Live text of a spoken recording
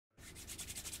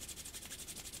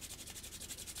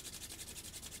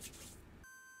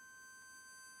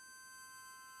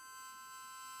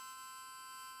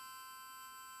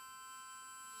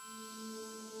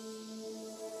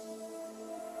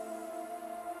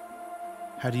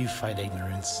How do you fight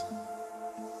ignorance?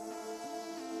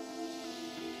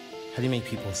 How do you make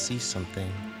people see something?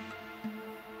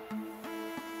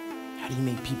 How do you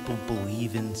make people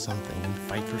believe in something and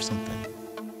fight for something?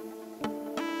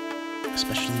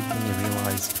 Especially when you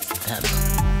realize it's them.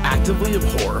 Actively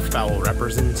abhor foul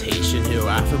representation who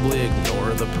affably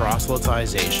ignore the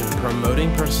proselytization,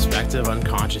 promoting prospective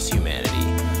unconscious humanity,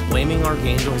 blaming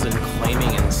archangels and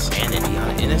claiming insanity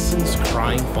on innocence,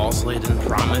 crying false-laden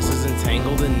promises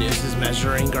entangled in nooses,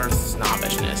 measuring Garth's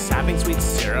snobbishness, sapping sweet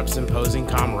syrups, imposing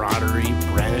camaraderie,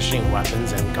 brandishing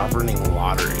weapons and governing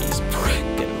lotteries. Prick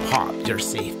and pop your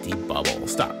safety bubble.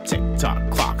 Stop tick-tock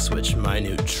clock, switch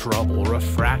minute trouble.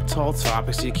 Refract tall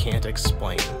topics you can't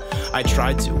explain. I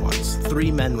tried to once,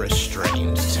 3 men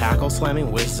restrained. Tackle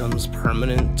slamming wisdom's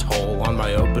permanent toll on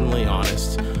my openly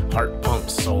honest, heart-pumped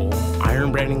soul.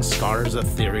 Iron branding scars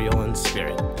ethereal in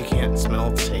spirit. You can't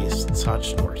smell, taste,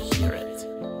 touch, nor hear it.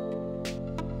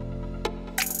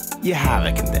 You have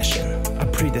a condition, a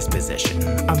predisposition,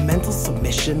 a mental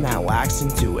submission that lacks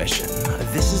intuition.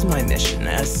 This is my mission,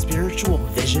 a spiritual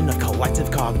vision of collective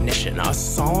cognition, a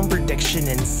solemn prediction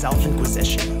in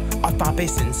self-inquisition, a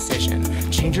thought-based incision.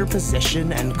 Change your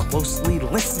position and closely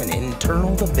listen.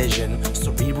 Internal division,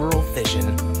 cerebral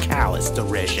fission, callous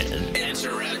derision.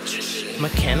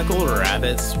 Mechanical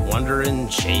rabbits wander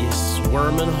and chase,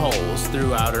 worm in holes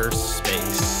through outer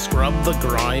space. Scrub the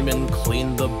grime and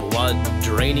clean the blood,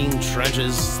 draining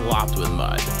trenches slopped with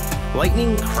mud.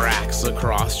 Lightning cracks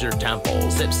across your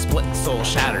temples, zip split, soul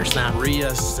shatter, snap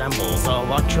reassembles.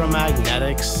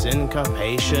 Electromagnetic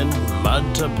syncopation,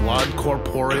 mud to blood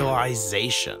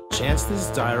corporealization. Chance this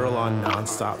diral on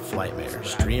non-stop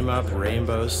flightmares. Dream up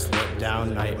rainbows, slip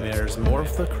down nightmares.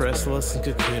 Morph the chrysalis and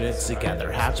cocoon it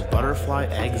together. Hatch butterfly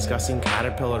eggs, gusting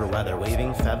caterpillar weather.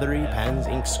 Waving feathery pens,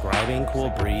 ink scribing cool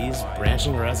breeze.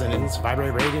 Branching resonance,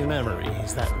 vibrating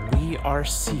memories. That we are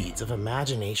seeds of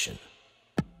imagination.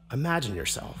 Imagine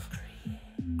yourself.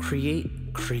 Create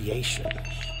creation.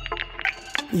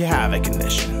 You have a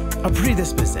condition, a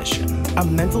predisposition, a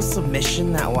mental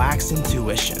submission that lacks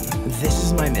intuition. This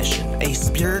is my mission, a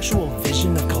spiritual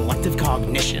vision of collective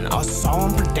cognition, a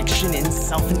solemn prediction in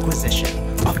self-inquisition,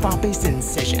 a thought-based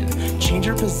incision. Change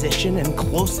your position and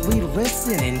closely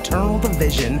listen. Internal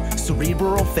division,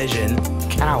 cerebral fission,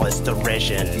 callous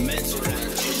derision.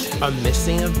 A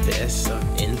missing abyss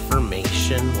of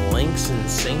information links and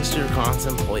sinks your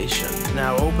contemplation.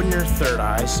 Now open your third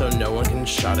eye so no one can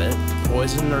shut it.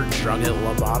 Poison or drug it,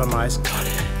 lobotomize, cut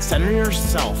it. Center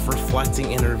yourself,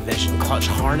 reflecting inner vision. Clutch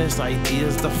harness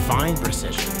ideas, define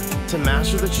precision. To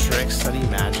master the tricks, study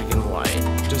magic and light.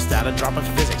 Just add a drop of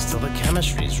physics till the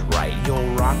chemistry's right. You'll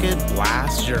rocket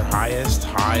blast your highest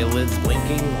high, lids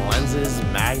blinking, lenses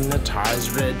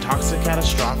magnetized red. Toxic,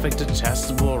 catastrophic,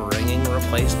 detestable ringing,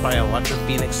 replaced by electric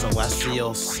phoenix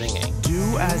celestial singing.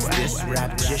 Do as this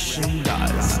Rapgician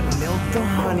does. Milk the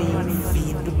honey,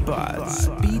 feed the buzz.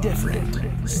 Be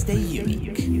different, stay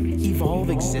unique. Evolve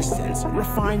existence,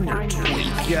 refine your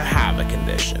tweak. You have a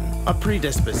condition, a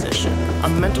predisposition, a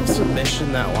mental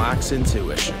submission that lacks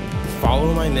intuition.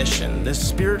 Follow my mission, this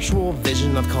spiritual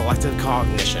vision of collective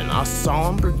cognition, a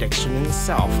solemn prediction in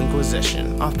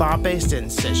self-inquisition, a thought-based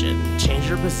incision. Change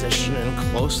your position and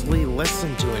closely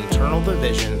listen to internal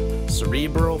division,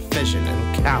 cerebral fission,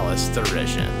 and callous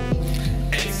derision.